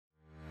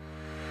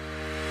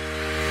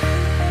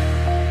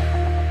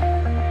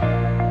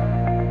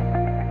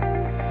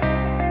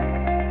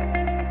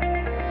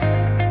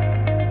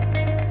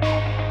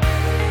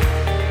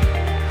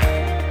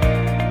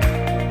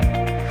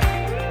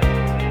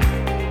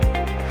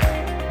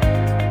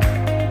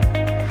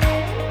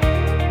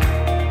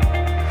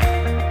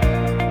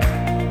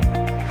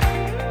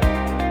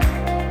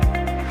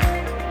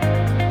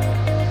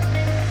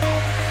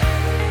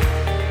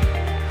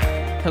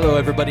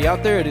everybody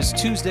out there. It is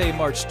Tuesday,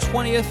 March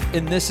 20th,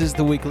 and this is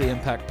the Weekly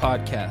Impact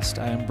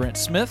Podcast. I am Brent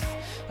Smith.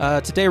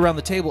 Today around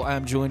the table, I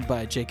am joined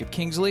by Jacob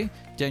Kingsley,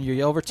 Daniel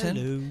Yelverton,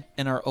 Hello.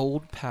 and our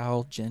old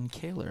pal, Jen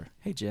Kaler.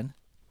 Hey, Jen.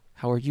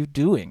 How are you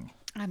doing?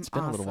 It's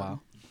been awesome. a little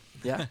while.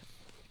 Yeah.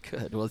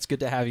 Good. Well, it's good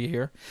to have you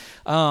here.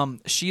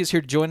 She is here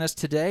to join us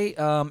today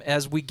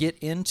as we get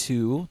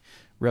into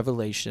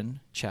Revelation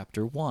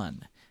chapter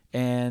 1.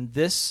 And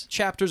this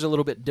chapter is a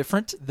little bit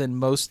different than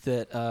most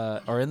that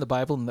are in the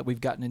Bible and that we've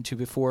gotten into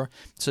before.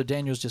 So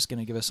Daniel's just going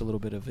to give us a little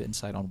bit of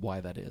insight on why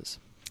that is.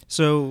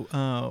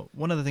 So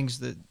one of the things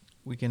that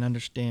we can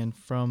understand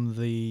from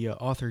the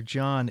author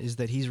John is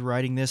that he's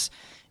writing this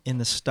in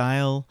the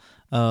style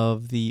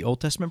of the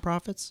Old Testament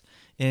prophets.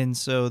 And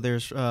so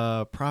there's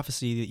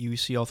prophecy that you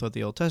see all throughout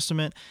the Old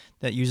Testament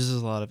that uses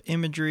a lot of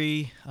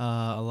imagery,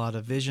 a lot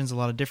of visions, a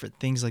lot of different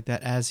things like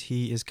that as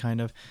he is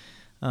kind of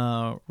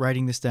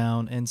writing this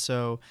down. And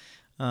so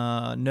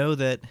know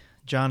that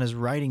John is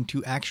writing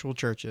to actual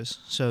churches.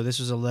 So this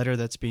is a letter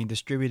that's being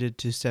distributed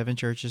to 7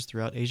 churches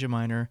throughout Asia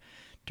Minor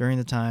during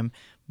the time.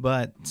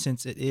 But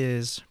since it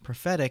is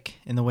prophetic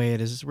in the way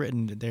it is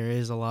written, there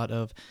is a lot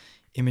of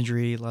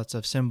imagery, lots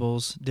of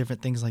symbols,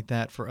 different things like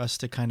that for us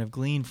to kind of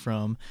glean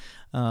from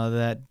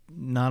that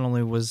not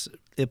only was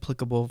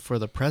applicable for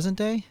the present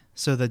day,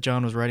 so that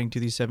John was writing to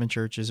these 7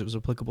 churches, it was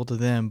applicable to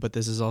them, but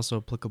this is also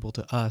applicable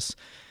to us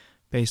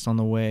based on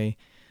the way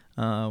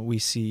we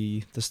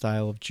see the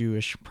style of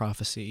Jewish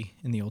prophecy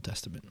in the Old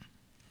Testament.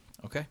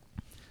 Okay.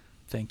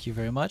 Thank you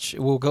very much.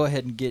 We'll go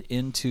ahead and get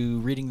into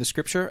reading the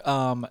scripture.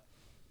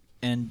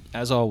 And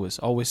as always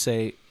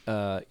say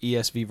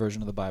ESV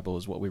version of the Bible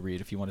is what we read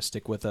if you want to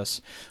stick with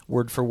us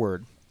word for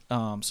word.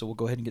 So we'll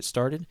go ahead and get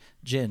started.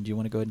 Jen, do you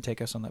want to go ahead and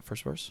take us on that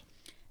first verse?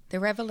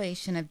 The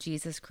revelation of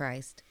Jesus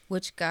Christ,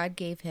 which God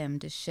gave him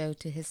to show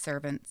to his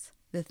servants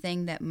the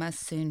thing that must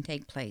soon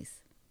take place.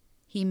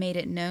 He made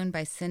it known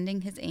by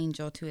sending his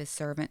angel to his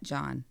servant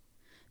John,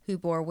 who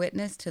bore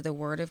witness to the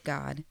word of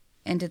God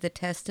and to the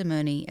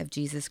testimony of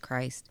Jesus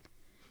Christ,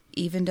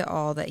 even to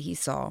all that he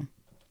saw.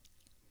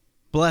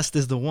 Blessed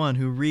is the one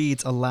who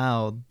reads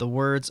aloud the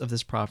words of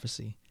this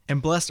prophecy, and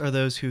blessed are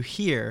those who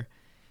hear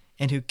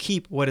and who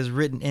keep what is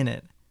written in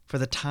it, for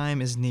the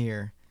time is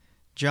near.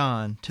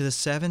 John, to the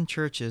 7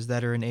 churches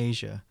that are in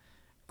Asia,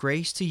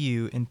 grace to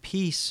you and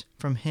peace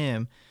from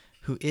him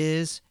who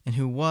is and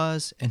who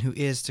was and who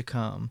is to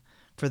come,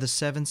 for the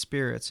 7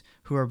 spirits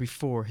who are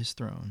before his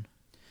throne.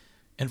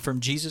 And from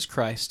Jesus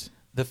Christ,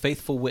 the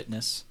faithful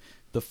witness,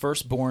 the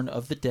firstborn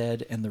of the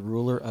dead and the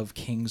ruler of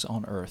kings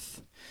on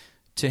earth,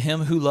 to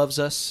him who loves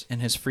us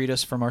and has freed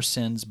us from our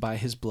sins by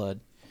his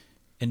blood,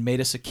 and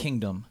made us a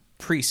kingdom,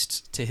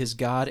 priests to his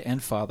God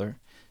and Father,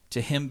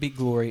 to him be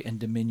glory and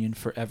dominion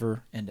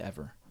forever and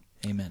ever.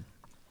 Amen.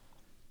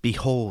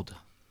 Behold,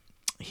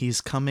 he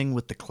is coming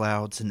with the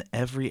clouds, and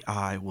every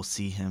eye will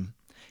see him,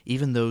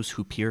 even those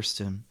who pierced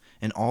him,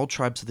 and all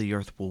tribes of the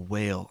earth will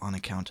wail on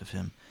account of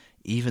him.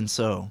 Even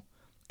so,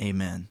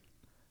 amen.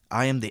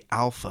 I am the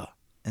Alpha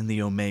and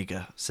the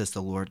Omega, says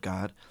the Lord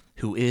God,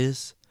 who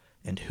is,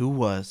 and who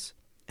was,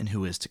 and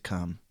who is to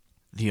come,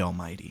 the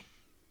Almighty.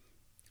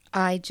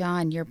 I,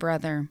 John, your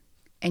brother,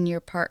 and your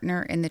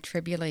partner in the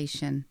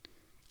tribulation,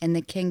 in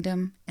the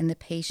kingdom and the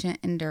patient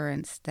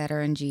endurance that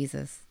are in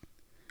Jesus,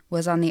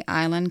 was on the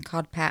island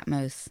called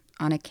Patmos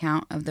on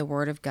account of the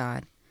word of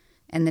God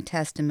and the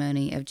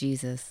testimony of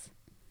Jesus.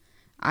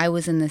 I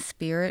was in the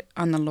Spirit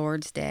on the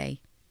Lord's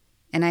day,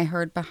 and I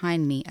heard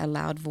behind me a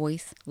loud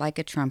voice like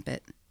a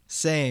trumpet,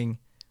 saying,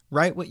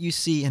 write what you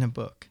see in a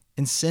book,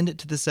 and send it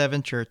to the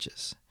 7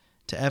 churches,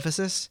 to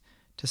Ephesus,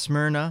 to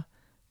Smyrna,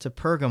 to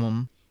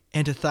Pergamum,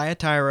 and to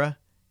Thyatira,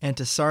 and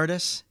to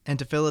Sardis, and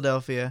to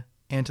Philadelphia,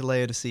 and to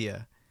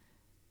Laodicea.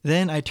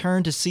 Then I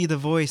turned to see the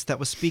voice that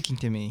was speaking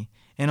to me,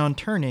 and on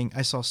turning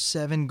I saw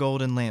 7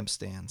 golden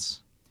lampstands.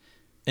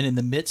 And in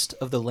the midst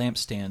of the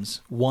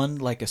lampstands, one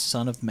like a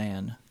son of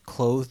man,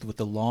 clothed with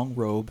a long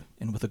robe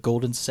and with a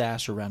golden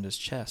sash around his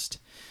chest.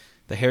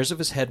 The hairs of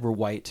his head were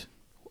white,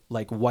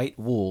 like white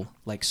wool,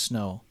 like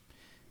snow.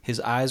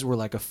 His eyes were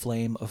like a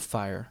flame of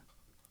fire.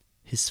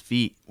 His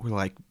feet were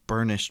like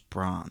burnished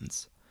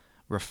bronze,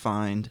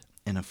 refined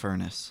in a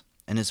furnace,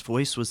 and his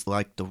voice was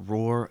like the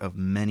roar of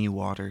many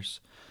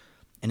waters.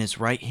 In his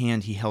right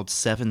hand he held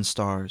 7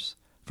 stars.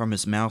 From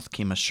his mouth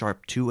came a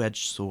sharp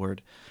 2-edged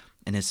sword,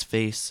 and his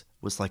face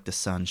was like the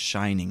sun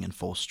shining in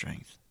full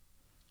strength.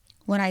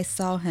 When I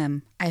saw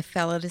him, I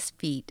fell at his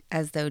feet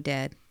as though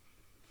dead.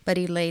 But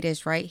he laid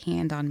his right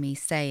hand on me,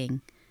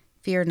 saying,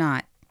 Fear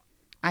not,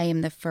 I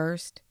am the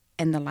first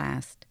and the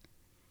last,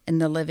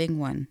 and the living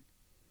one.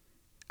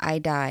 I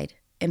died,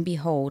 and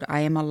behold,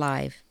 I am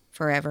alive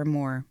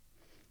forevermore.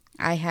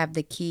 I have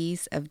the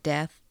keys of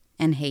death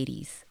and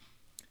Hades.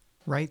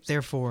 Write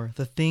therefore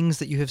the things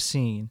that you have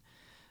seen,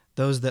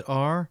 those that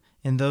are,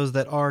 and those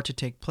that are to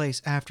take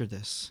place after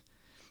this.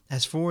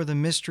 As for the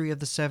mystery of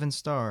the 7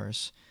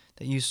 stars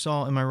that you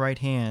saw in my right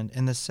hand,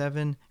 and the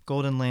 7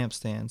 golden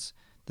lampstands,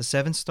 the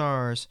 7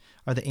 stars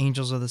are the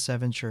angels of the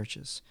 7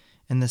 churches,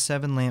 and the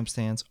 7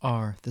 lampstands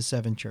are the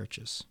 7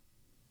 churches.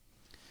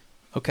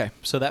 Okay,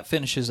 so that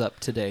finishes up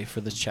today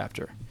for this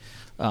chapter.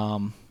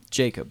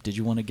 Jacob, did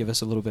you want to give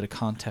us a little bit of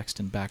context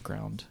and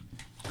background?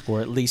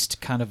 Or at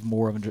least kind of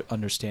more of an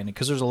understanding?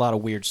 Because there's a lot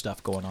of weird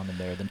stuff going on in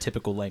there than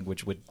typical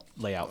language would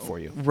lay out for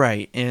you.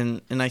 Right,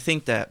 and I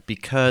think that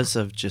because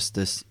of just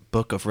this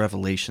book of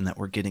Revelation that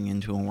we're getting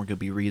into and we're going to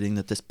be reading,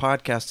 that this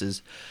podcast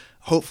is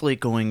hopefully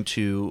going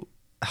to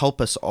help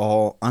us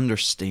all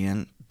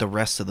understand the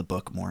rest of the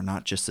book more,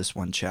 not just this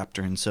one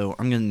chapter. And so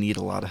I'm going to need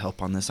a lot of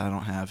help on this. I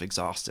don't have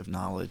exhaustive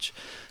knowledge.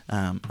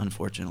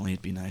 Unfortunately,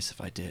 it'd be nice if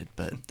I did,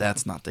 but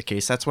that's not the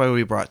case. That's why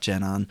we brought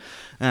Jen on.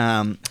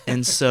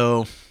 And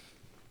so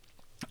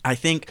I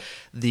think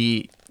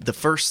the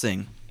first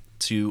thing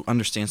to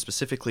understand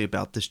specifically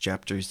about this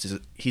chapter is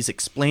he's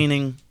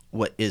explaining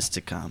what is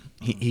to come.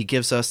 He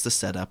gives us the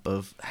setup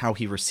of how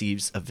he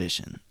receives a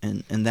vision.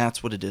 And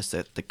that's what it is,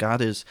 that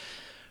God is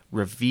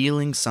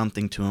revealing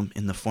something to him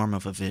in the form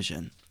of a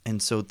vision. And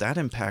so that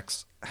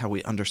impacts how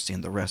we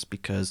understand the rest,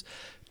 because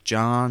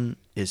John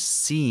is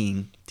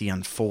seeing the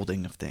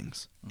unfolding of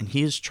things, and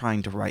he is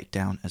trying to write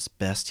down as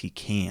best he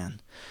can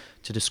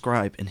to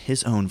describe in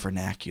his own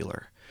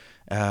vernacular,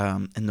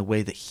 in the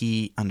way that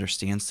he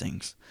understands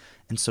things.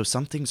 And so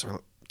some things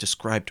are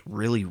described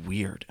really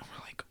weird, and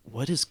we're like,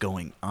 what is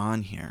going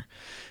on here?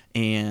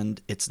 And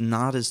it's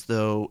not as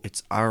though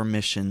it's our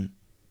mission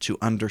to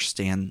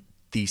understand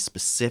the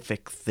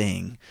specific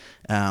thing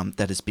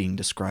that is being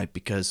described,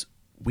 because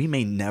we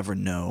may never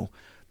know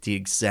the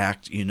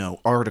exact,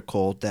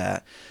 article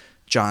that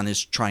John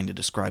is trying to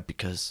describe,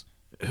 because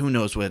who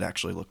knows what it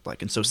actually looked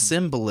like. And so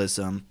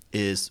symbolism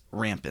is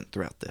rampant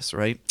throughout this,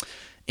 right?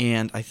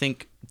 And I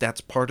think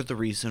that's part of the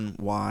reason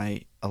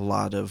why a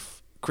lot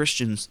of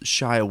Christians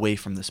shy away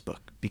from this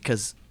book,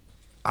 because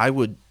I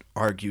would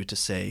argue to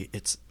say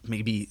it's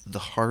maybe the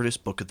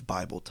hardest book of the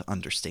Bible to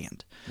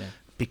understand. Yeah.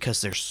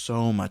 Because there's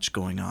so much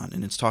going on,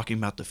 and it's talking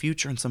about the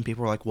future, and some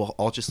people are like, well,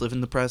 I'll just live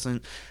in the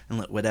present and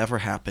let whatever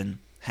happen.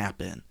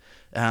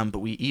 But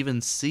we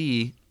even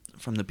see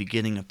from the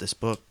beginning of this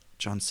book,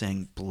 John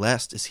saying,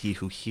 blessed is he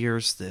who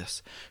hears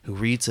this, who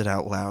reads it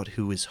out loud,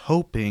 who is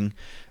hoping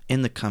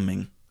in the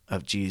coming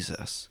of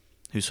Jesus,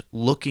 who's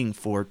looking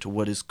forward to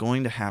what is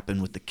going to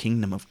happen with the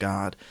kingdom of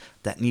God.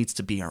 That needs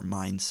to be our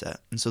mindset,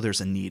 and so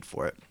there's a need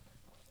for it.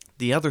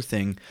 The other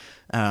thing,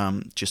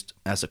 just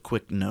as a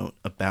quick note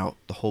about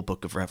the whole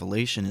book of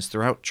Revelation, is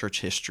throughout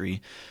church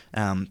history,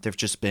 there have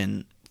just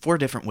been 4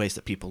 different ways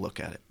that people look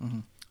at it. Mm-hmm.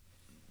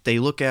 They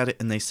look at it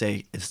and they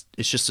say it's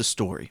just a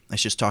story.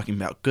 It's just talking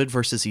about good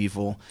versus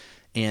evil,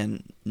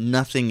 and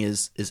nothing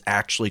is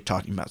actually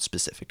talking about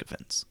specific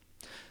events.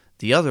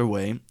 The other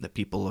way that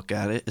people look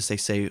at it is they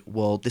say,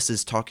 well, this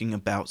is talking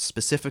about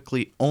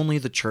specifically only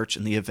the church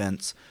and the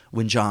events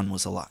when John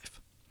was alive.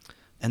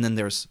 And then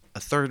there's a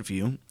third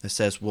view that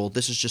says, well,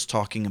 this is just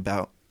talking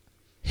about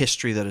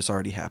history that has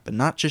already happened.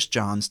 Not just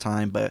John's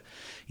time, but,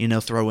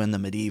 throw in the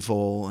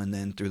medieval and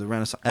then through the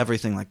Renaissance,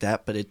 everything like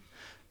that. But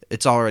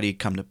it's already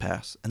come to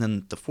pass. And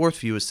then the fourth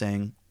view is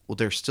saying, well,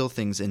 there's still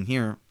things in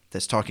here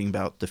that's talking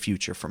about the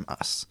future from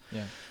us.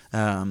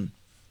 Yeah.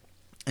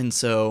 And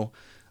so,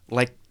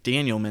 like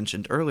Daniel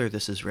mentioned earlier,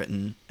 this is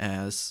written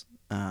as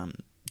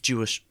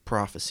Jewish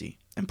prophecy.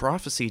 And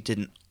prophecy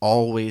didn't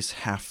always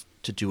have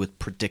to do with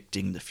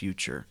predicting the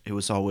future. It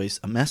was always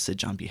a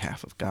message on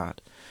behalf of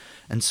God.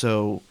 And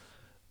so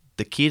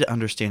the key to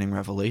understanding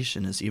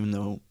Revelation is, even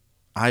though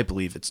I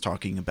believe it's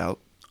talking about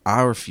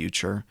our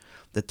future,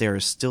 that there are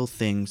still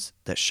things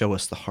that show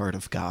us the heart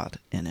of God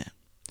in it.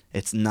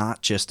 It's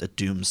not just a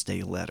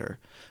doomsday letter,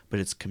 but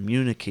it's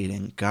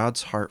communicating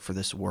God's heart for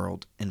this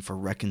world and for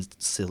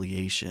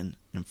reconciliation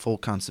and full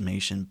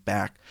consummation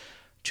back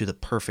to the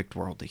perfect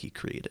world that he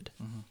created.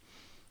 Mm-hmm.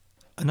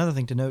 Another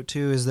thing to note,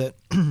 too, is that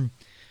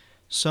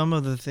some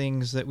of the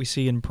things that we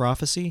see in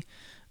prophecy,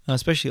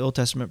 especially Old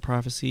Testament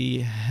prophecy,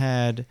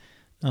 had,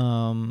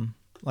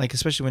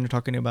 especially when you're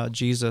talking about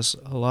Jesus,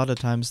 a lot of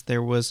times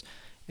there was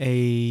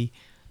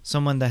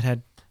someone that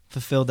had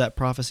fulfilled that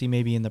prophecy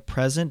maybe in the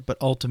present, but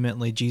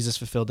ultimately Jesus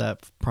fulfilled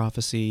that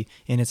prophecy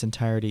in its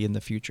entirety in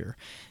the future.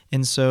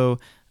 And so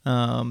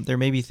there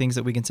may be things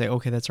that we can say,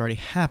 okay, that's already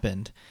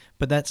happened,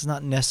 but that's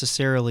not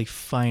necessarily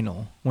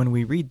final when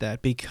we read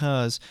that,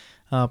 because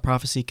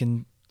prophecy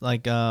can,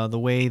 the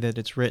way that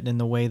it's written and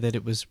the way that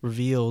it was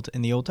revealed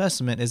in the Old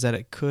Testament, is that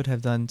it could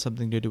have done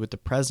something to do with the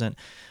present,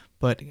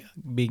 but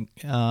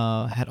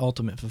had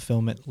ultimate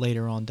fulfillment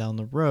later on down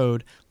the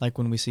road, like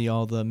when we see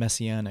all the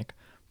messianic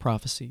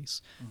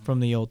prophecies from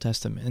the Old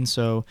Testament. And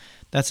so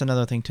that's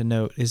another thing to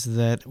note, is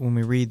that when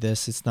we read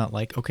this, it's not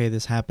like, okay,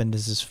 this happened,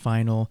 this is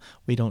final,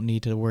 we don't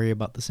need to worry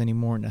about this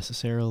anymore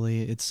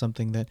necessarily. It's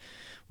something that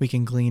we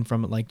can glean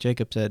from it, like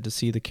Jacob said, to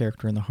see the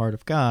character and the heart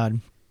of God,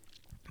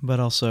 but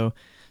also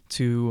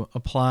to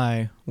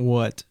apply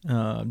what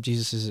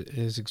Jesus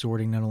is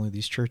exhorting not only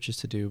these churches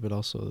to do, but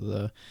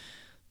also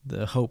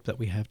the hope that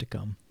we have to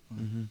come.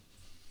 Mm-hmm.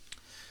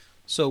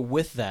 So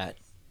with that,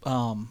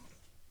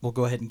 we'll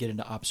go ahead and get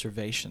into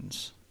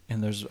observations.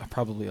 And there's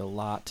probably a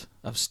lot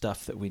of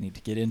stuff that we need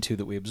to get into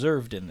that we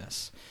observed in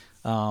this.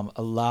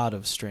 A lot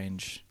of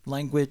strange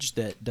language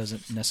that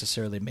doesn't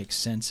necessarily make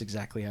sense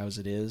exactly as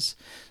it is.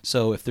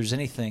 So if there's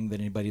anything that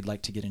anybody'd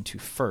like to get into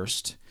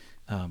first,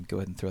 go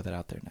ahead and throw that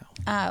out there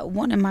now.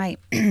 One of my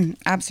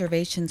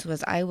observations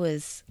was I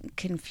was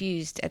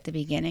confused at the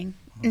beginning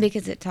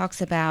because it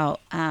talks about,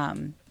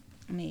 let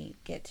me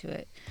get to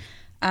it,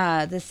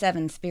 the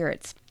 7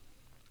 spirits.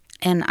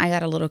 And I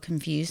got a little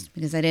confused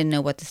because I didn't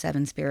know what the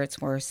 7 spirits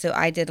were. So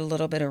I did a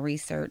little bit of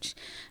research.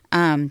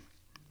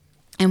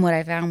 And what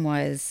I found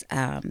was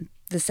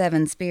the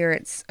 7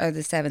 spirits are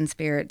the 7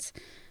 spirits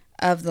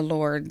of the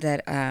Lord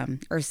that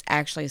are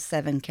actually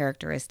 7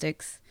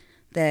 characteristics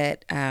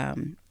that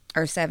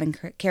are 7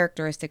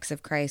 characteristics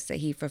of Christ that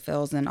he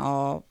fulfills in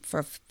all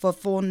for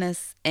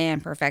fullness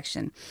and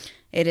perfection.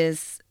 It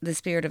is the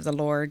Spirit of the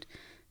Lord,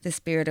 the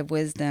Spirit of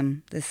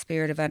wisdom, the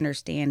Spirit of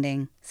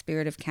understanding,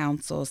 Spirit of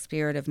counsel,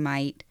 Spirit of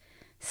might,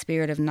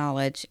 Spirit of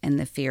knowledge, and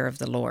the fear of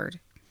the Lord,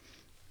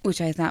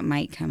 which I thought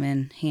might come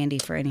in handy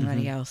for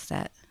anybody else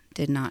that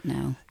did not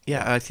know.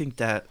 Yeah, I think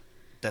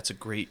that's a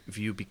great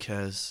view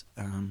because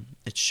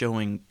it's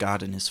showing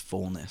God in his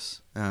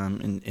fullness.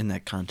 In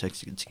that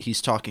context,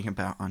 he's talking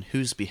about on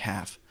whose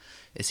behalf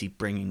is he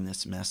bringing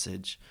this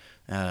message.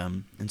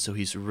 And so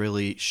he's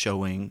really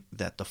showing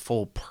that the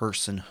full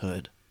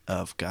personhood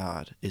of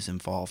God is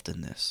involved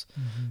in this.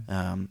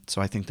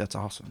 So I think that's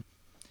awesome.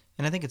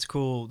 And I think it's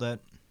cool that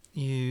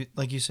you,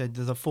 like you said,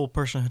 the full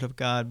personhood of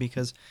God,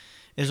 because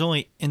there's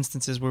only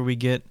instances where we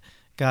get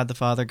God the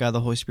Father, God the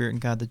Holy Spirit, and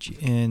God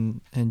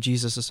and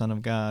Jesus the Son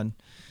of God,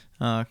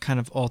 kind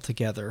of all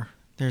together.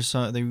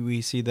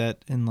 We see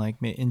that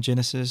in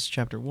Genesis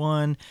chapter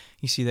 1.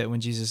 You see that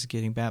when Jesus is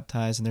getting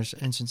baptized, and there's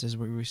instances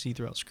where we see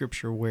throughout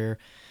Scripture where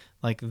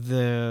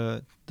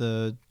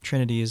the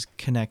Trinity is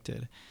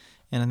connected.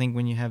 And I think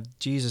when you have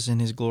Jesus in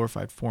his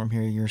glorified form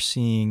here, you're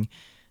seeing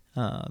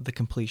the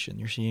completion.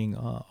 You're seeing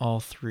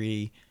all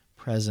 3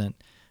 present.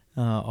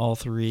 All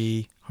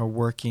 3 are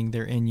working.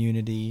 They're in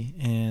unity,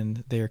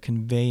 and they're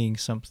conveying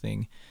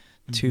something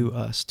to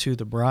us, to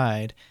the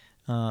bride,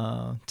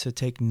 to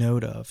take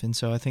note of. And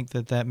so I think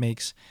that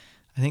makes,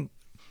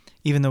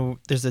 even though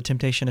there's a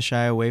temptation to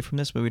shy away from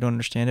this, but we don't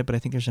understand it, but I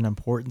think there's an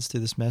importance to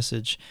this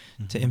message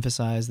to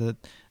emphasize that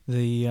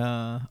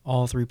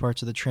all 3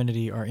 parts of the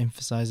Trinity are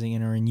emphasizing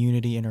and are in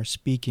unity and are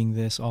speaking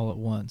this all at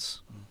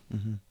once.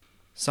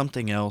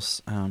 Something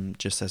else,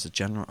 just as a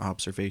general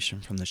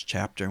observation from this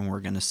chapter, and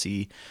we're going to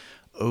see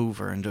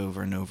over and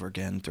over and over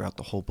again throughout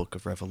the whole book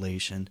of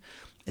Revelation,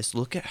 is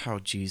look at how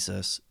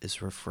Jesus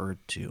is referred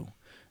to.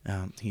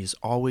 He is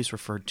always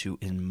referred to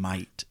in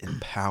might, in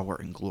power,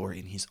 and glory,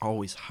 and he's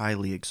always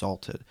highly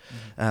exalted.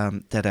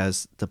 That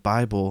as the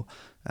Bible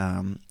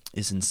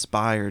is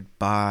inspired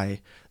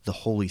by the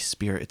Holy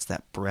Spirit, it's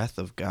that breath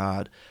of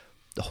God.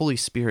 The Holy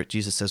Spirit,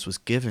 Jesus says, was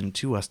given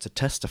to us to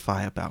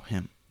testify about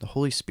him. The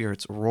Holy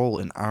Spirit's role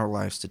in our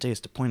lives today is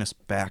to point us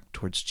back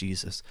towards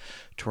Jesus,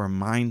 to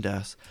remind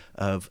us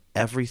of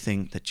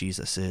everything that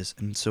Jesus is.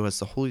 And so as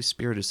the Holy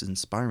Spirit is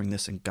inspiring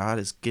this, and God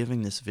is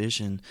giving this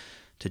vision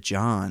to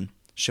John,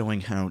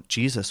 showing how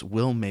Jesus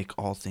will make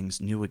all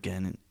things new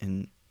again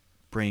and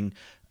bring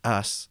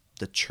us,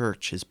 the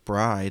church, his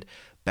bride,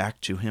 back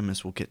to him,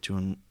 as we'll get to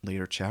in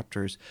later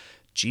chapters,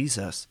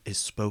 Jesus is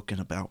spoken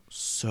about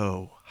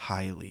so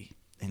highly.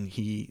 And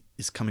he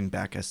is coming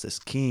back as this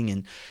king,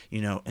 and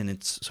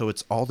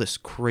it's all this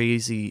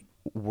crazy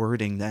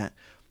wording that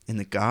in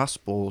the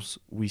Gospels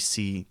we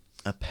see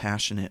a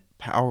passionate,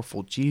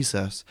 powerful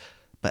Jesus,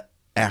 but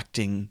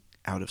acting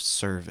out of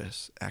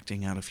service,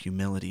 acting out of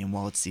humility. And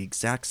while it's the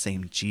exact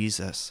same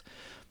Jesus,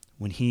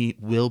 when he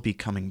will be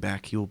coming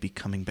back, he will be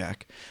coming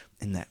back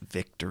in that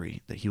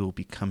victory, that he will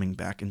be coming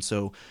back. And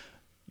so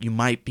you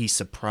might be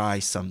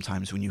surprised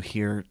sometimes when you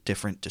hear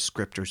different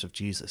descriptors of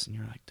Jesus, and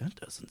you're like, that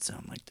doesn't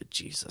sound like the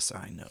Jesus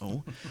I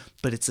know.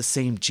 But it's the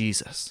same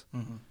Jesus.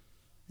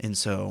 And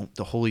so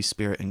the Holy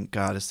Spirit and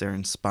God is there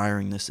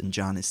inspiring this, and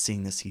John is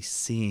seeing this. He's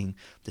seeing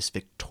this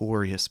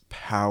victorious,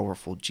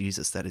 powerful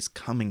Jesus that is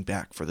coming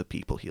back for the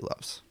people he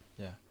loves.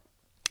 Yeah.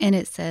 And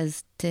it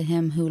says, to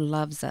him who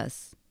loves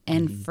us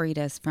and freed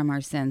us from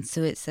our sins.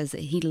 So it says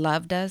that he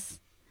loved us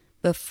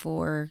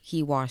before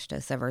he washed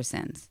us of our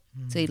sins.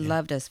 So he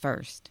loved us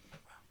first.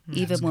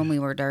 Even when we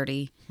were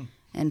dirty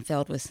and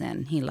filled with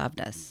sin, he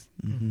loved us.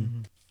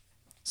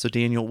 So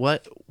Daniel,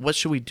 what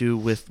should we do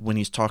with when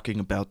he's talking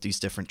about these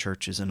different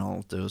churches and all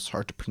of those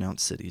hard to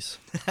pronounce cities?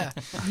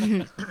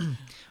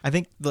 I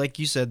think, like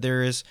you said,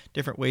 there is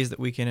different ways that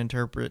we can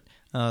interpret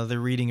the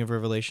reading of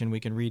Revelation.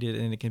 We can read it,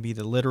 and it can be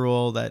the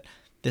literal, that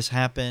this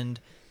happened,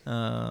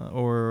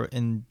 or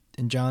in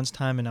John's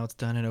time, and now it's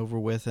done and over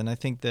with. And I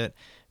think that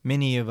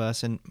many of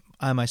us, and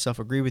I myself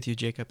agree with you,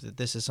 Jacob, that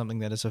this is something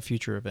that is of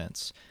future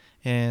events.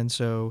 And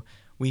so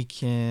we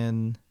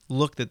can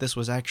look that this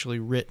was actually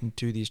written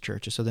to these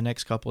churches. So the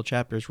next couple of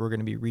chapters we're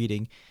going to be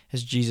reading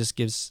as Jesus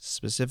gives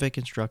specific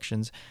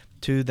instructions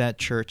to that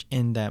church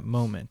in that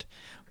moment.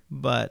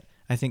 But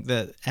I think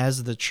that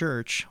as the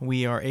church,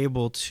 we are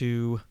able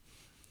to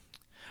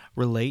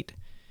relate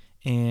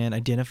and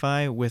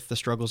identify with the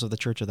struggles of the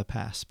church of the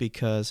past,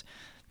 because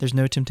there's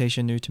no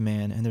temptation new to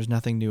man, and there's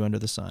nothing new under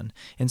the sun.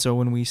 And so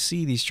when we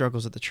see these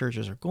struggles that the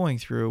churches are going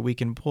through, we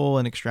can pull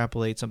and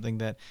extrapolate something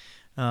that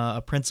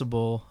a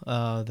principle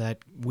that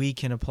we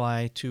can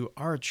apply to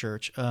our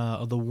church,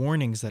 of the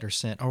warnings that are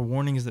sent, or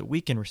warnings that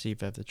we can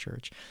receive of the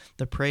church,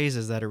 the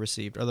praises that are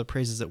received, or the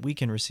praises that we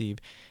can receive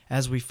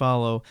as we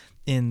follow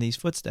in these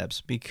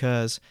footsteps,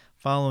 because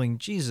following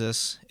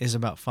Jesus is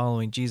about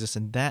following Jesus,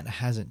 and that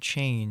hasn't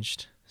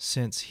changed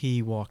since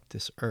he walked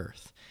this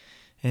earth.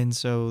 And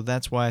so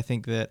that's why I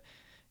think that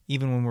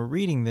even when we're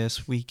reading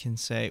this, we can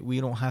say,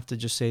 we don't have to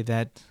just say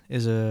that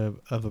is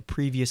of a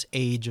previous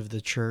age of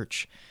the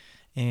church,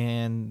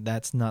 and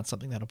that's not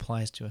something that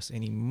applies to us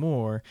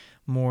anymore.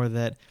 More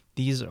that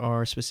these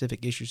are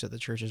specific issues that the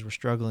churches were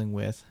struggling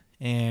with,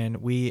 and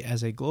we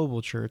as a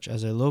global church,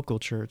 as a local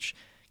church,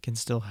 can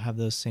still have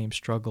those same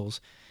struggles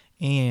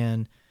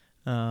and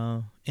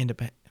end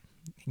up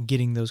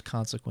getting those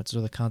consequences,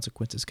 or the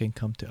consequences can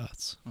come to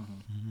us.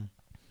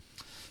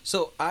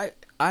 So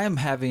I'm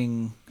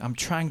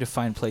trying to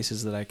find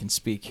places that I can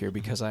speak here,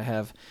 because I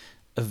have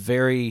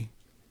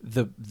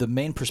the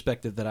main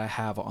perspective that I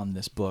have on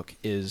this book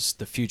is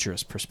the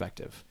futurist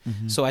perspective.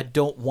 So I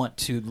don't want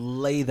to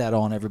lay that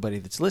on everybody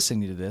that's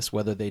listening to this,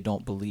 whether they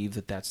don't believe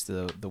that that's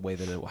the way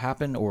that it will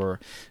happen, or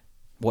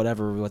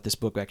what this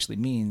book actually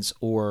means,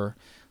 or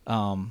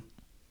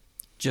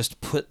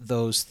just put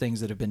those things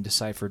that have been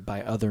deciphered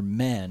by other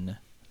men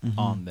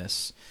on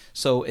this.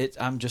 So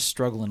I'm just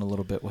struggling a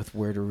little bit with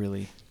where to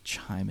really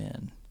chime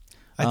in.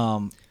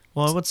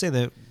 Well, I would say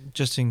that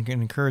just in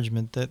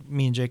encouragement that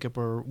me and Jacob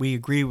we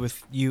agree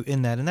with you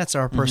in that, and that's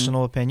our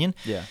personal opinion.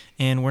 Yeah.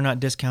 And we're not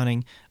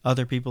discounting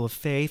other people of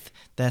faith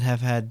that have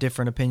had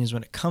different opinions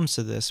when it comes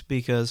to this,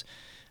 because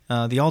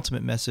the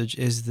ultimate message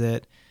is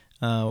that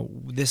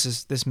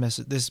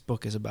this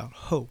book is about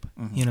hope.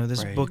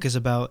 This book is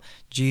about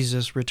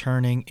Jesus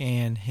returning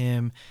and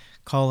him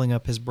calling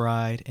up his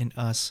bride and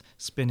us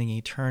spending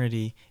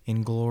eternity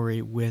in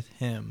glory with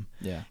him.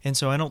 Yeah. And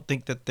so I don't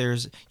think that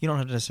you don't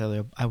have to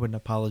necessarily, I wouldn't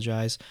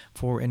apologize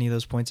for any of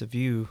those points of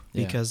view,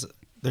 because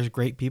there's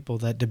great people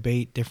that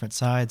debate different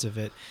sides of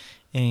it.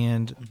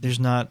 And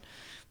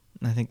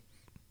I think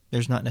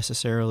there's not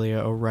necessarily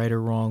a right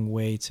or wrong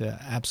way to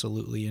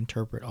absolutely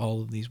interpret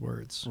all of these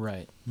words.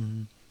 Right.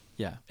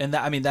 Yeah. And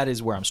that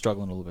is where I'm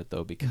struggling a little bit,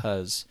 though,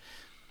 because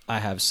I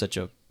have such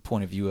a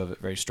point of view of it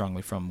very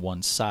strongly from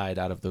one side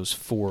out of those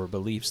four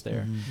beliefs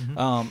there.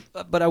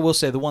 But I will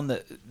say the one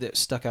that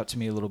stuck out to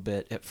me a little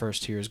bit at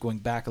first here is going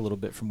back a little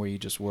bit from where you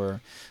just were,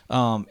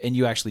 and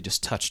you actually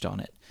just touched on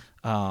it,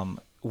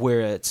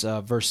 where it's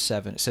verse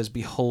 7. It says,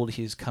 "Behold,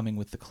 he is coming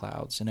with the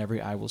clouds, and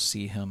every eye will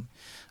see him."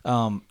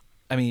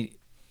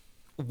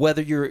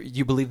 Whether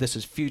you believe this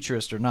is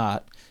futurist or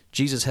not,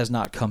 Jesus has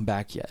not come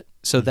back yet.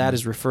 So that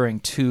is referring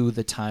to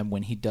the time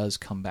when he does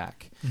come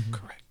back.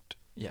 Correct.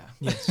 Yeah.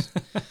 Yes.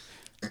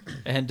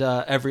 And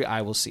every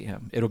eye will see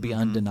him. It'll be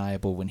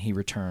undeniable when he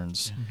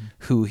returns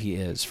who he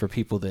is. For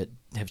people that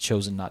have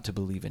chosen not to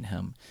believe in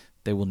him,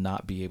 they will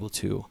not be able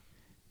to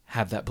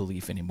have that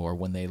belief anymore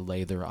when they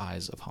lay their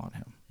eyes upon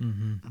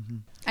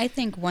him. I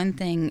think one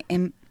thing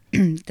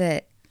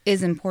that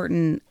is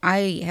important,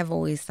 I have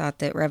always thought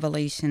that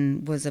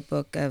Revelation was a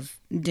book of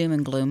doom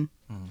and gloom.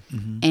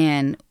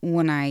 And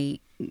when I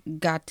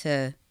got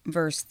to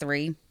verse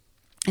 3,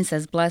 it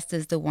says, "Blessed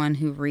is the one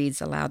who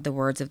reads aloud the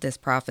words of this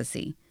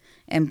prophecy,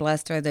 and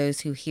blessed are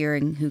those who hear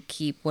and who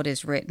keep what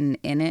is written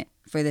in it,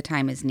 for the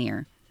time is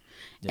near."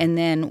 Yeah. And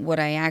then what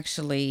I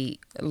actually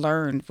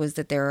learned was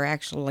that there are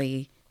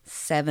actually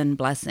 7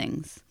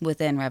 blessings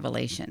within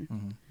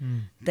Revelation.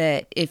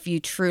 That if you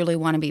truly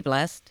want to be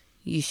blessed,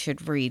 you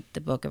should read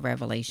the book of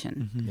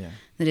Revelation. Yeah.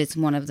 That it's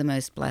one of the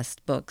most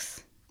blessed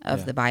books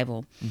of the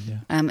Bible.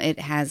 It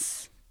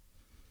has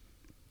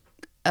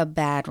a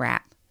bad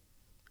rap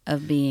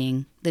of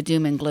being the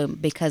doom and gloom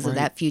because of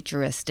that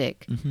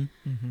futuristic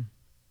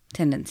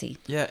tendency.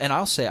 Yeah, and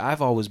I'll say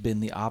I've always been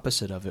the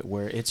opposite of it,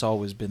 where it's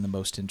always been the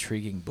most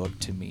intriguing book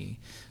to me,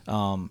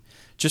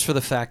 just for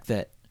the fact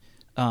that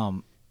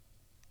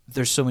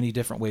there's so many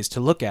different ways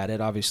to look at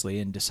it, obviously,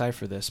 and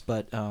decipher this,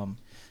 but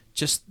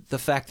just the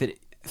fact that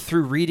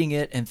through reading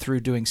it and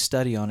through doing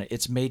study on it,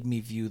 it's made me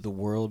view the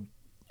world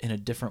in a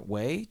different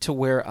way, to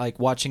where, like,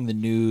 watching the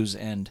news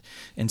and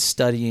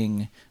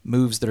studying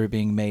moves that are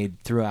being made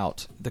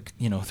throughout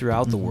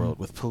the world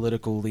with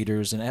political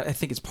leaders. And I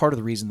think it's part of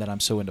the reason that I'm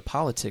so into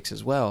politics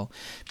as well,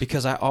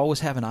 because I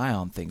always have an eye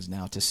on things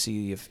now to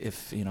see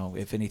if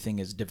anything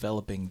is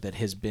developing that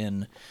has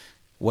been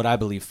what I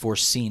believe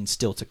foreseen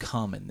still to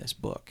come in this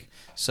book.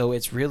 So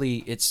it's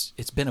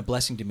been a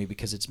blessing to me,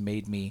 because it's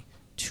made me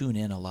tune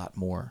in a lot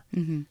more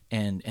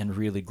and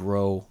really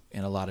grow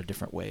in a lot of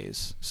different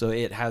ways. So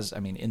it has,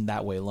 in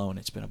that way alone,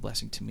 it's been a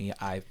blessing to me,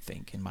 I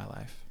think, in my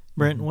life.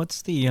 Brent,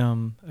 what's the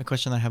a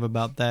question I have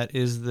about that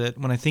is that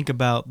when I think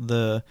about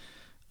the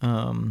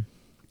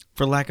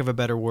for lack of a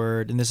better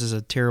word, and this is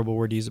a terrible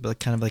word to use, but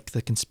kind of like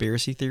the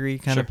conspiracy theory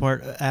kind of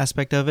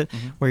aspect of it,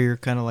 where you're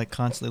kind of like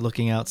constantly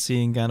looking out,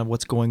 seeing kind of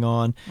what's going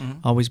on,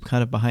 always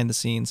kind of behind the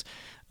scenes.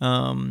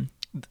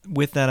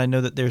 with that, I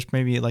know that there's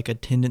maybe like a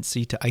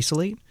tendency to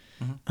isolate.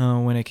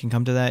 When it can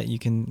come to that, you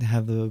can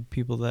have the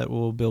people that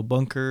will build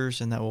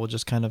bunkers and that will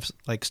just kind of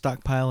like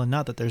stockpile, and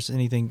not that there's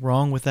anything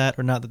wrong with that,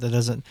 or not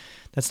that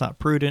that's not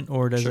prudent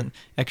or doesn't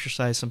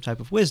exercise some type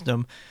of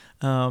wisdom.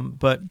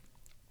 But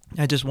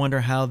I just wonder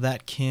how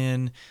that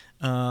can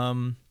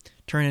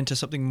turn into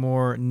something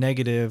more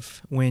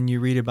negative when you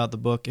read about the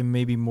book, and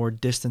maybe more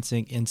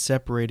distancing and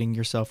separating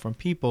yourself from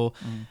people,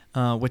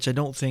 which I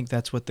don't think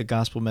that's what the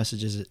gospel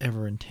message is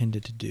ever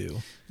intended to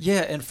do.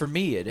 Yeah, and for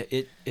me,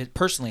 it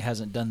personally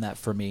hasn't done that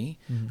for me.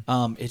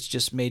 It's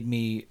just made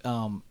me,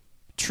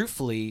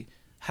 truthfully,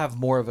 have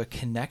more of a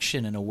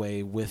connection in a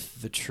way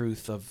with the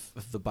truth of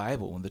the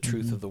Bible and the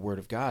truth of the Word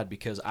of God,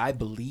 because I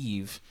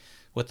believe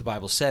what the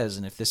Bible says,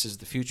 and if this is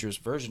the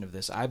futurist version of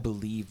this, I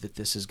believe that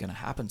this is going to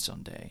happen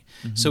someday.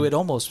 So it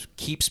almost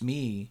keeps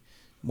me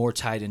more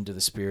tied into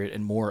the Spirit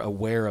and more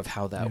aware of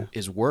how that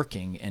is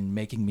working, and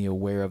making me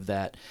aware of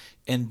that.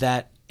 And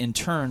that, in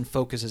turn,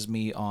 focuses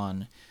me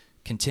on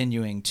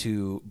continuing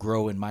to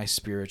grow in my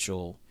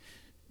spiritual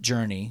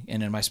journey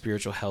and in my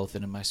spiritual health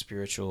and in my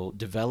spiritual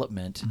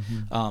development,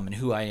 and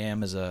who I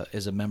am as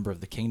a member of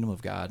the kingdom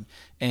of God.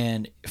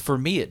 And for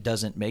me, it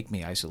doesn't make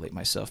me isolate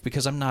myself,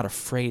 because I'm not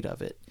afraid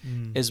of it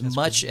as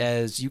much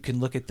as you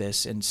can look at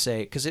this and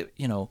say, because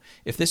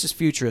if this is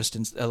futurist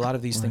and a lot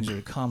of these things are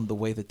to come the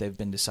way that they've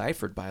been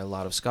deciphered by a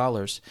lot of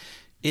scholars,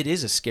 it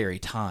is a scary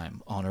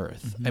time on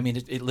earth. I mean,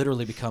 it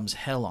literally becomes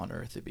hell on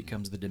earth. It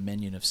becomes the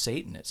dominion of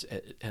Satan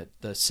at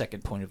the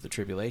second point of the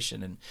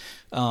tribulation.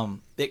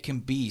 And it can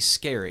be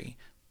scary.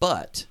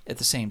 But at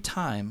the same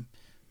time,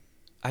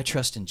 I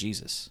trust in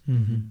Jesus.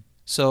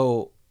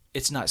 So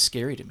it's not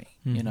scary to me.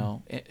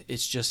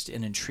 It's just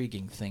an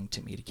intriguing thing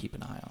to me to keep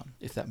an eye on,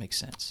 if that makes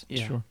sense.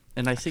 Yeah. Sure.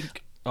 And I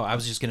think... Oh, I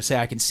was just going to say,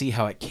 I can see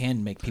how it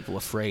can make people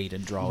afraid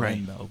and draw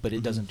in, though. But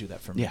it doesn't do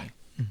that for me.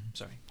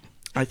 Sorry.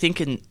 I think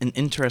an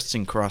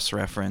interesting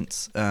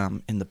cross-reference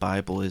in the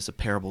Bible is a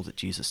parable that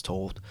Jesus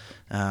told.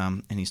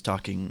 And he's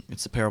talking,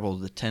 it's the parable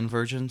of the 10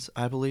 virgins,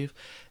 I believe.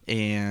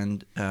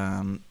 And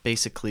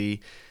basically,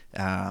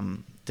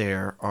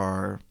 there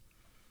are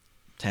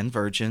 10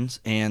 virgins,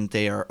 and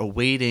they are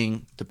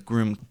awaiting the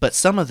groom. But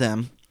some of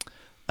them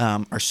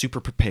are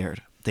super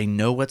prepared. They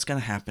know what's going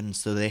to happen,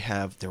 so they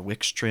have their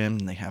wicks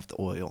trimmed and they have the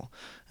oil.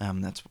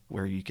 That's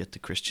where you get the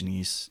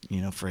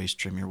Christianese, phrase,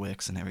 trim your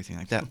wicks and everything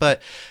like that.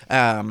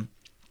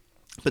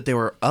 But there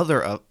were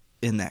other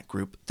in that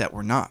group that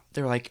were not.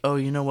 They're like, oh,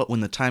 you know what?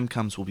 When the time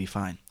comes, we'll be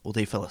fine. Well,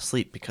 they fell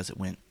asleep because it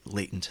went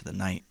late into the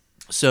night.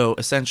 So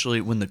essentially,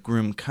 when the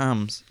groom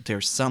comes,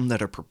 there's some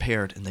that are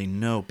prepared, and they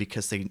know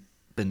because they've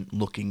been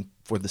looking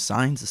for the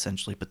signs,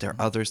 essentially. But there are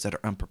others that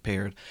are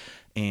unprepared,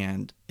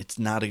 and it's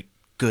not a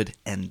good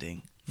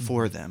ending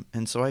for them.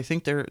 And so I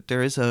think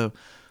there is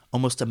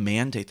almost a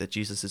mandate that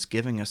Jesus is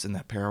giving us in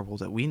that parable,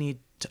 that we need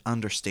to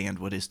understand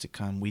what is to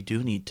come. We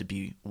do need to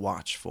be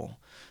watchful.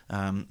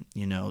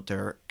 There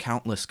are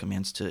countless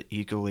commands to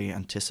eagerly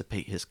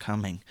anticipate his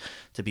coming,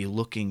 to be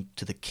looking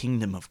to the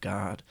kingdom of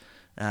God,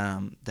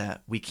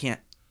 that we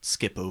can't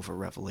skip over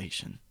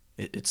Revelation.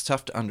 It's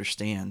tough to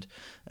understand.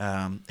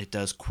 It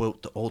does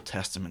quote the Old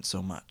Testament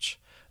so much.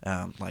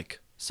 Like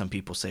some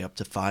people say up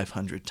to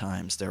 500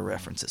 times their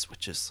references,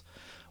 which is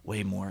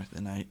way more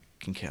than I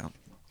can count.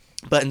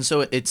 And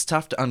so it's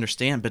tough to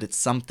understand, but it's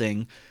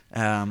something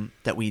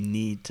that we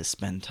need to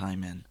spend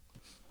time in.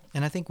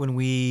 And I think when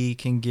we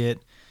can get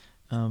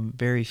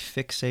very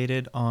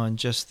fixated on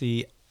just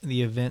the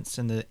events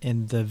and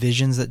the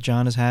visions that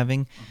John is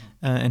having,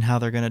 and how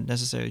they're going to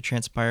necessarily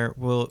transpire,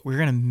 we're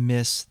going to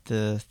miss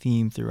the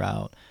theme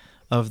throughout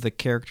of the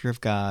character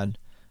of God,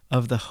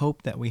 of the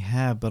hope that we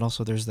have, but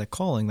also there's that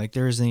calling. Like,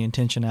 there is the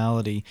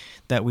intentionality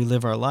that we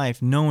live our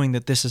life knowing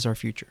that this is our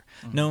future,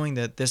 knowing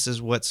that this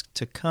is what's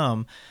to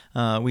come.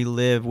 We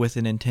live with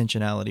an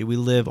intentionality. We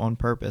live on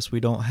purpose. We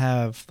don't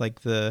have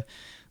like the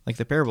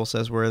parable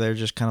says, where they're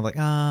just kind of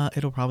like,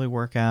 it'll probably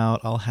work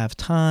out. I'll have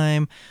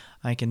time.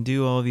 I can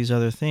do all these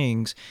other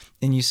things.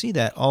 And you see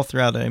that all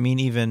throughout. I mean,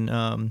 even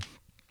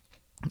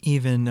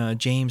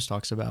James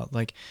talks about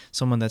like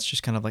someone that's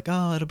just kind of like,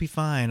 it'll be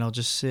fine. I'll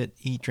just sit,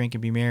 eat, drink,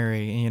 and be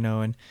merry,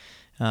 and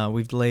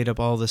we've laid up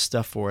all this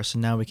stuff for us,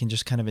 and now we can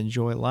just kind of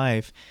enjoy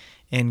life.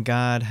 And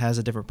God has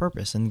a different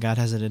purpose, and God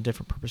has a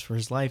different purpose for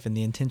his life, and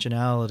the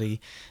intentionality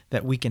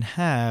that we can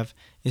have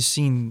is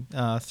seen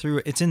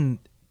through. It's in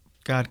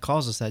God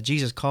calls us that.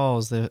 Jesus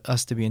calls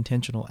us to be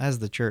intentional as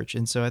the church.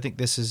 And so I think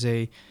this is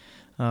a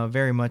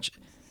very much,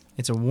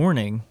 it's a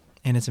warning,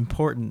 and it's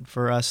important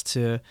for us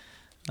to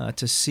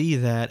see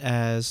that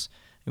as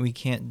we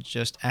can't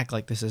just act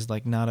like this is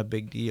like not a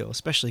big deal,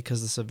 especially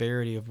because the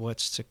severity of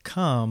what's to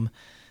come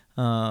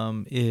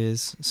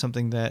is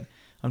something that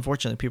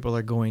unfortunately people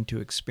are going to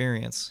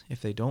experience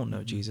if they don't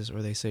know Jesus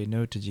or they say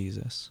no to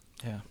Jesus.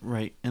 Yeah.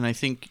 Right. And I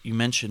think you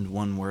mentioned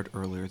one word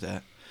earlier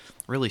that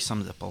really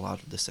sums up a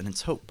lot of this, and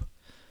it's hope.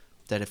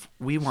 That if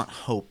we want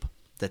hope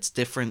that's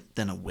different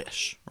than a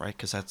wish, right?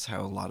 Because that's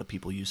how a lot of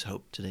people use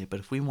hope today. But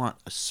if we want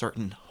a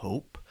certain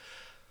hope,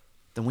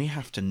 then we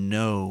have to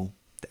know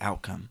the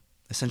outcome.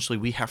 Essentially,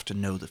 we have to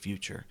know the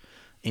future.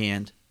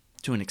 And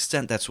to an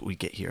extent, that's what we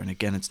get here. And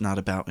again, it's not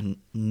about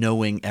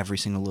knowing every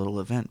single little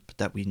event, but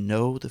that we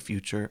know the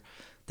future,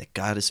 that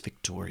God is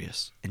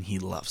victorious and he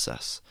loves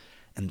us.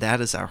 And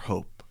that is our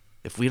hope.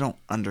 If we don't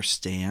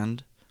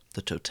understand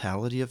the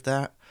totality of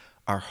that,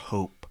 our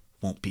hope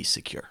won't be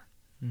secure,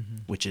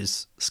 which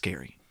is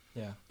scary.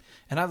 Yeah.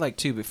 And I like,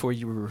 too, before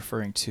you were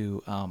referring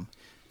to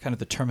kind of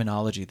the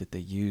terminology that they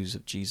use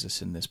of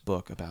Jesus in this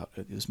book about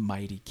this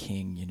mighty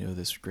king,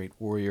 this great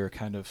warrior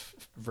kind of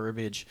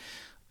verbiage.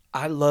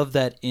 I love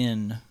that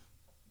in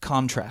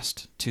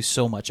contrast to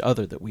so much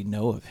other that we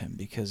know of him,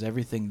 because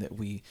everything that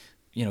we,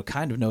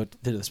 kind of know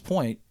to this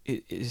point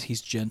is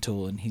he's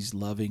gentle and he's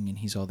loving and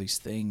he's all these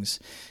things.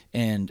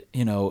 And,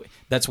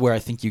 that's where I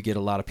think you get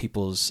a lot of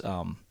people's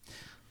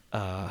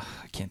I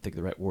can't think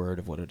of the right word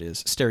of what it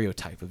is,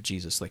 stereotype of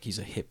Jesus, like he's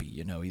a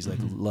hippie, he's like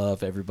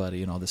love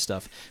everybody and all this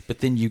stuff. But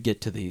then you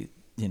get to the,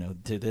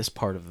 to this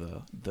part of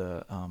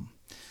the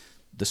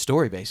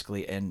story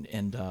basically, and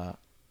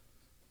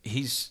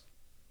he's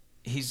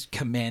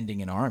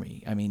commanding an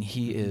army. I mean,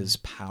 he is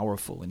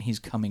powerful and he's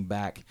coming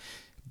back,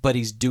 but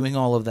he's doing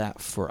all of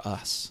that for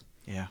us.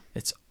 Yeah.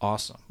 It's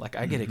awesome. Like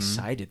I get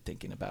excited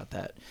thinking about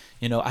that.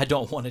 I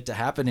don't want it to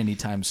happen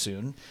anytime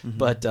soon,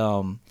 but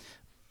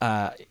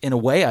in a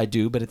way I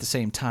do, but at the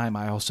same time,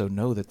 I also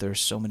know that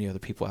there's so many other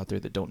people out there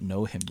that don't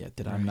know him yet,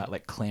 that I'm not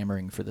like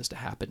clamoring for this to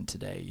happen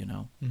today,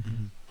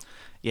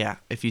 Yeah.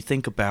 If you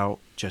think about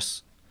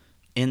just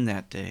in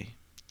that day,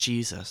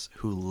 Jesus,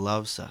 who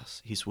loves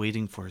us, he's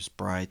waiting for his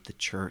bride, the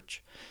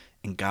church,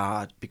 and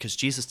God, because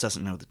Jesus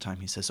doesn't know the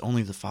time. He says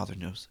only the Father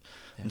knows.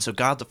 Yeah. And so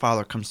God the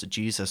Father comes to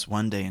Jesus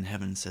one day in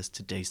heaven and says,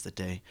 today's the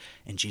day.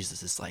 And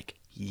Jesus is like,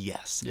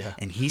 yes. Yeah.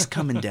 And he's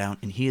coming down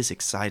and he is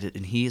excited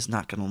and he is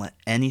not going to let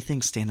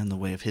anything stand in the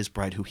way of his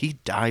bride who he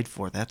died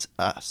for. That's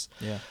us.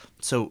 Yeah.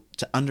 So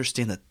to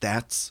understand that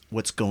that's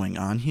what's going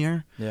on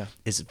here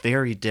is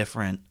very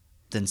different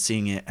than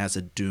seeing it as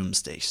a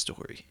doomsday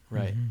story.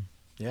 Right.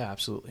 Yeah,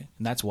 absolutely.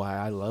 And that's why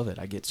I love it.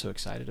 I get so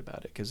excited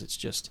about it because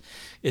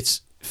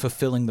it's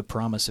fulfilling the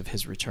promise of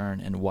his return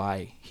and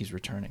why he's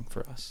returning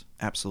for us.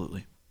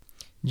 Absolutely.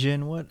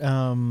 Jen, what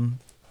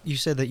you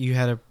said that you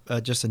had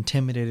a just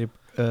intimidated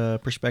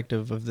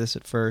perspective of this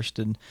at first,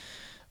 and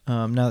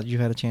now that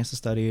you've had a chance to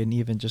study and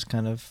even just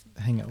kind of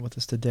hang out with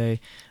us today,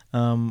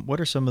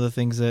 what are some of the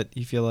things that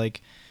you feel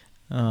like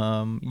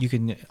you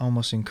can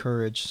almost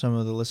encourage some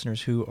of the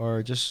listeners who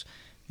are just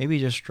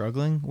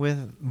struggling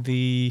with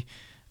the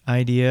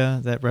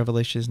idea that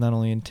Revelation is not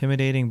only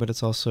intimidating, but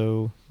it's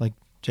also, like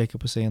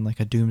Jacob was saying,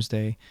 like a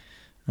doomsday?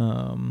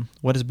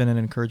 What has been an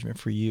encouragement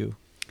for you?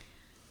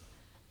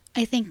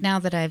 I think now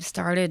that I've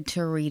started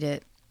to read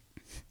it,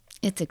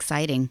 it's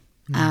exciting.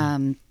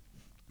 I'm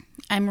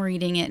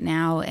reading it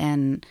now,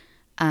 and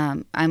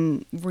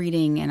I'm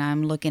reading and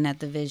I'm looking at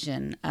the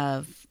vision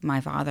of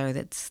my Father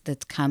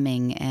that's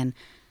coming, and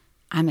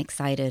I'm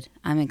excited.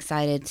 I'm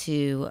excited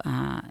to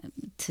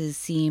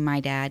see my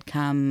dad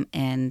come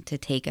and to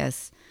take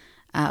us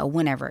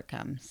whenever it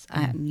comes.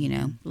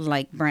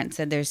 Like Brent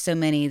said, there's so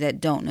many that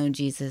don't know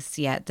Jesus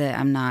yet that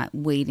I'm not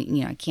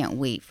waiting. I can't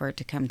wait for it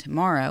to come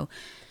tomorrow.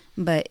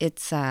 But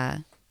it's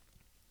a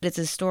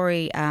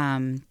story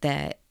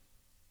that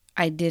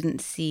I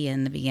didn't see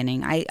in the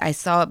beginning. I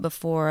saw it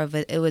before.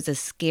 It was a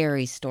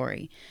scary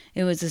story.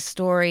 It was a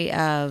story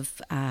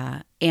of,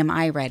 am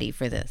I ready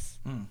for this?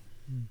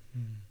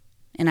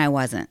 And I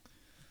wasn't.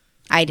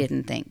 I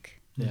didn't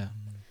think. Yeah.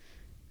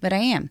 But I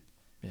am.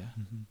 Yeah.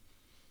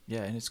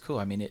 Yeah, and it's cool.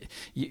 I mean,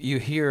 you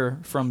hear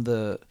from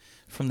the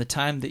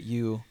time that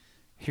you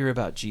hear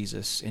about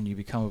Jesus and you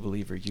become a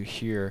believer, you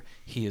hear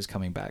he is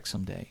coming back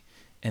someday.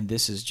 And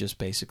this is just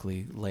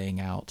basically laying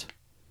out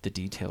the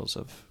details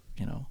of,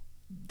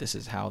 this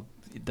is how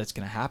that's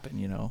going to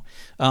happen,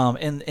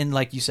 And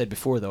like you said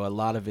before, though, a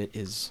lot of it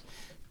is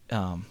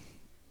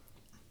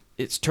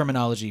it's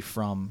terminology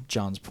from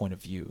John's point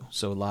of view.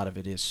 So a lot of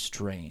it is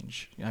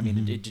strange. I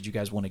mean, did you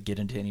guys want to get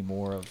into any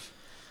more of...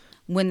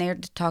 When they're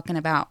talking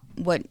about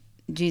what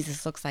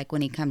Jesus looks like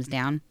when he comes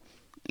down,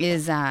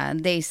 is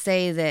they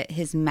say that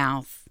his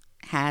mouth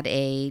had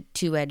a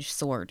two-edged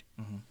sword.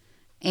 Mm-hmm.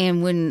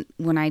 And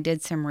when I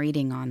did some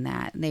reading on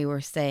that, they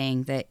were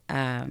saying that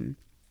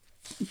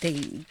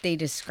they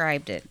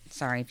described it.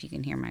 Sorry if you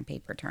can hear my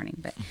paper turning,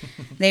 but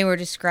they were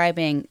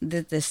describing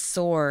that the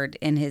sword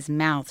in his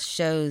mouth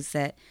shows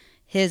that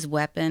his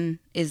weapon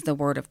is the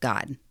word of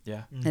God.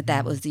 Yeah.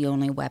 That was the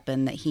only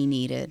weapon that he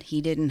needed.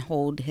 He didn't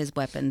hold his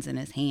weapons in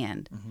his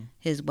hand. Mm-hmm.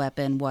 His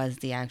weapon was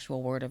the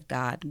actual word of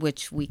God,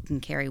 which we can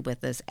carry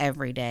with us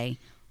every day,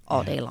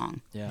 all day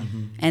long. Yeah.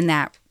 Mm-hmm. And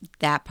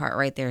that part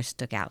right there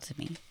stuck out to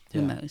me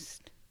the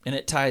most. And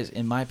it ties,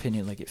 in my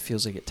opinion, like it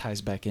feels like it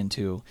ties back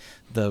into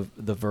the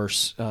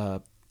verse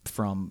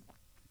from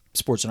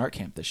Sports and Art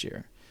Camp this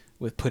year,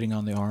 with putting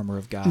on the armor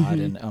of God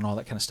and all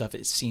that kind of stuff.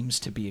 It seems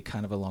to be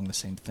kind of along the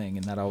same thing,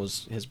 and that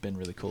always has been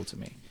really cool to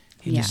me.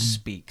 He just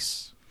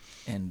speaks,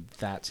 and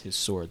that's his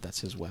sword,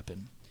 that's his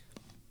weapon.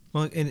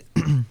 Well, I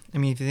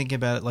mean, if you think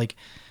about it, like,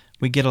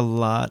 we get a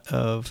lot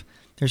of,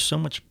 there's so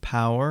much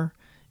power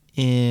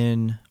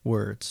in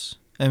words.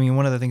 I mean,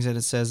 one of the things that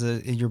it says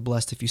that you're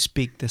blessed if you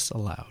speak this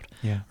aloud,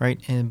 right?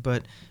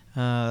 But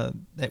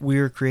that we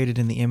are created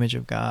in the image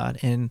of God,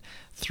 and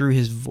through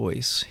His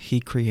voice, He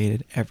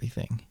created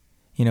everything.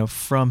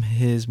 From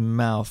His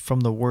mouth,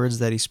 from the words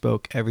that He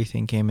spoke,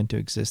 everything came into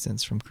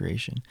existence from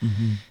creation.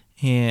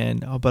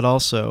 And but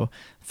also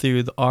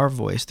through our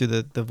voice, through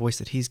the voice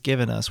that He's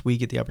given us, we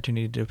get the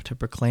opportunity to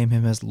proclaim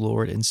Him as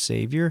Lord and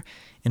Savior.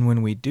 And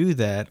when we do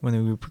that,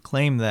 when we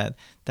proclaim that,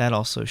 that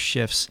also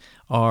shifts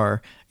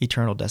our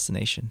eternal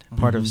destination.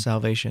 Part of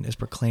salvation is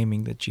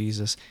proclaiming that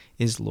Jesus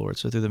is Lord.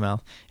 So through the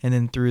mouth, and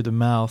then through the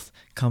mouth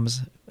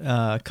comes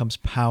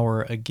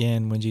power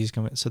again when Jesus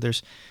comes. So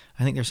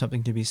I think there's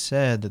something to be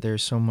said that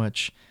there's so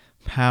much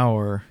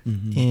power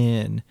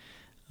in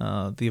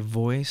the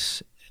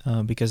voice.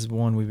 Because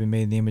one, we've been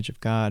made in the image of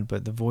God,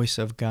 but the voice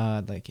of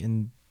God, that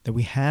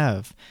we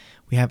have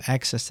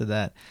access to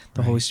that.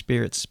 The Holy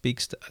Spirit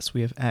speaks to us.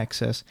 We have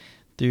access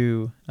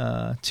through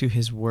to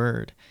His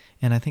Word,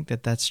 and I think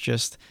that's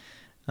just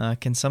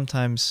can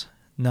sometimes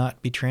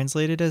not be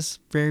translated as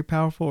very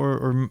powerful,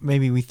 or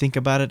maybe we think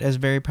about it as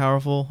very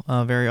powerful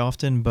very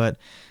often, but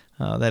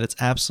that it's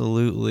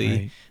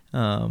absolutely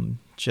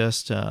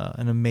just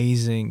an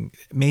amazing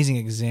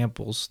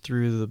examples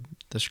through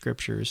the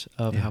scriptures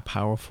of how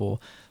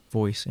powerful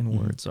voice and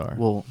words are.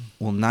 Well,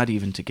 not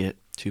even to get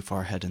too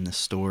far ahead in this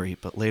story,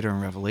 but later in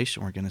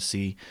Revelation, we're going to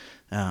see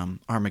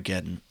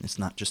Armageddon. It's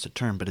not just a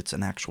term, but it's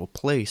an actual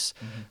place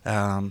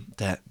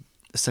that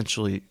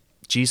essentially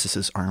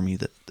Jesus' army,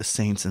 the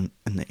saints and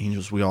the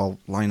angels, we all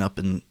line up,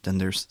 and then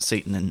there's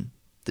Satan and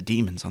the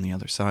demons on the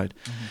other side.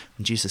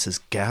 And Jesus has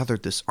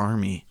gathered this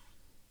army,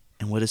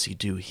 and what does He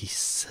do? He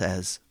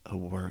says a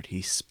word.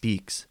 He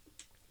speaks,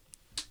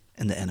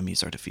 and the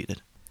enemies are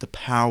defeated. The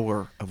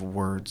power of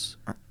words,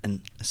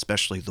 and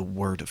especially the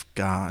Word of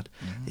God,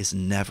 is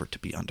never to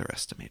be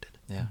underestimated.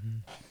 Yeah.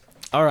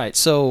 All right,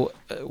 so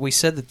we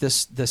said that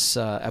this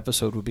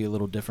episode would be a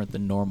little different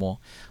than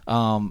normal.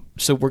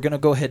 So we're going to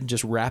go ahead and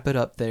just wrap it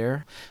up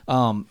there.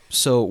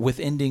 So with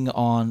ending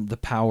on the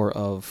power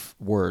of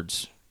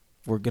words,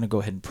 we're going to go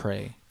ahead and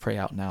pray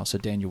out now. So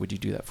Daniel, would you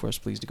do that for us,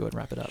 please, to go ahead and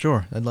wrap it up?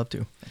 Sure, I'd love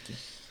to. Thank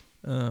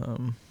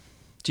you.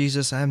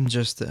 Jesus,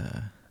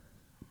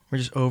 we're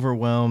just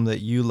overwhelmed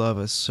that You love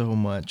us so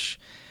much,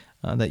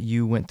 that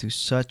You went through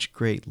such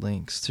great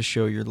lengths to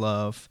show Your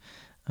love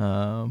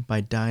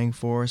by dying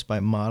for us, by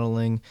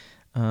modeling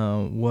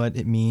what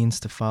it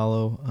means to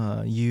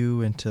follow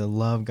You and to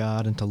love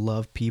God and to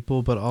love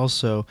people, but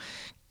also,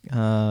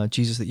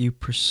 Jesus, that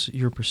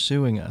You're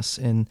pursuing us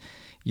and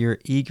You're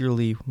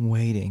eagerly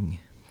waiting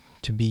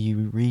to be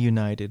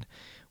reunited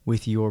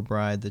with Your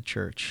bride, the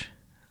church.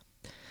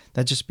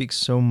 That just speaks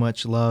so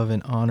much love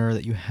and honor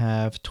that You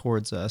have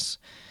towards us.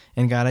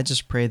 And God, I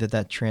just pray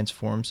that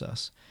transforms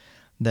us,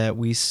 that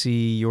we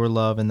see Your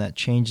love and that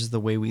changes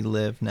the way we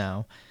live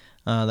now,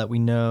 that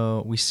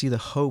we see the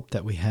hope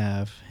that we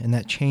have, and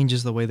that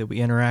changes the way that we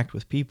interact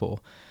with people.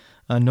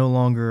 No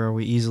longer are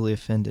we easily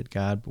offended,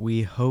 God, but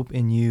we hope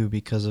in You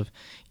because of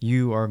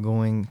You are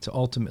going to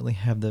ultimately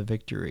have the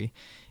victory.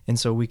 And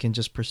so we can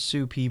just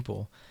pursue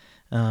people.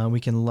 We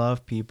can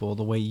love people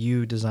the way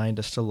You designed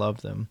us to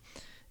love them.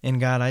 And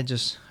God, I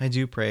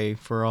do pray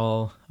for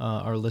all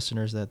our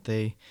listeners that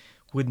they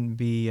wouldn't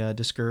be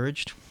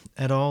discouraged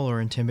at all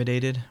or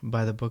intimidated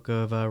by the book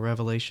of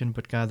Revelation,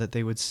 but God, that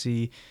they would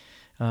see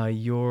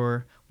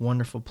Your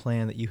wonderful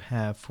plan that You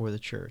have for the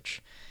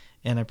church.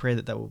 And I pray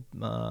that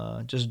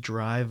will just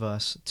drive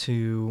us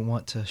to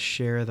want to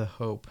share the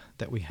hope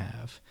that we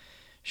have,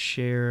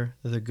 share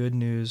the good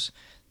news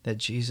that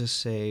Jesus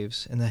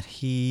saves, and that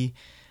He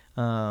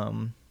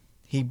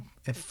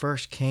at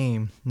first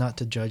came not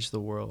to judge the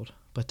world,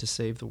 but to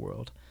save the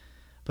world.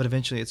 But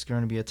eventually it's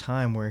going to be a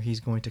time where He's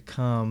going to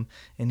come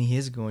and He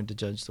is going to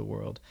judge the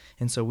world.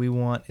 And so we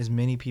want as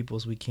many people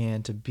as we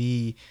can to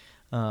be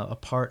a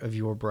part of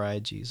Your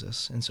bride,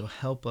 Jesus. And so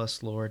help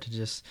us, Lord, to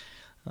just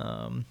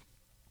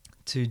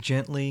to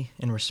gently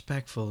and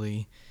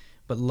respectfully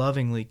but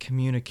lovingly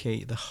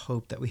communicate the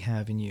hope that we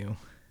have in You.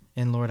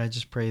 And Lord, I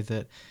just pray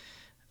that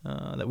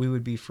we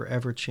would be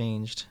forever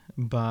changed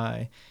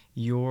by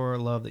Your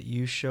love that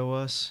You show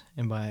us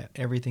and by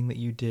everything that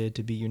You did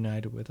to be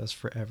united with us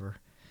forever.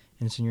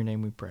 And it's in Your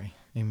name we pray.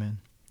 Amen.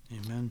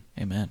 Amen.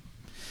 Amen.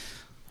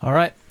 All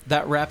right,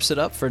 that wraps it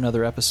up for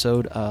another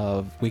episode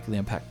of Weekly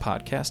Impact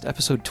Podcast,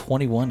 episode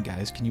 21,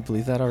 guys. Can you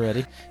believe that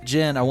already?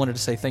 Jen, I wanted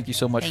to say thank you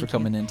so much for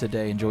coming in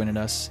today and joining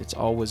us. It's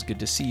always good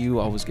to see you,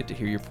 always good to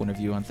hear your point of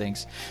view on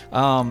things.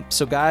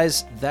 So,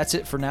 guys, that's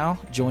it for now.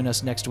 Join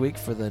us next week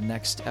for the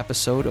next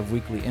episode of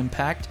Weekly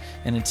Impact.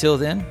 And until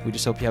then, we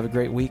just hope you have a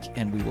great week,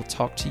 and we will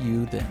talk to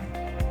you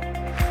then.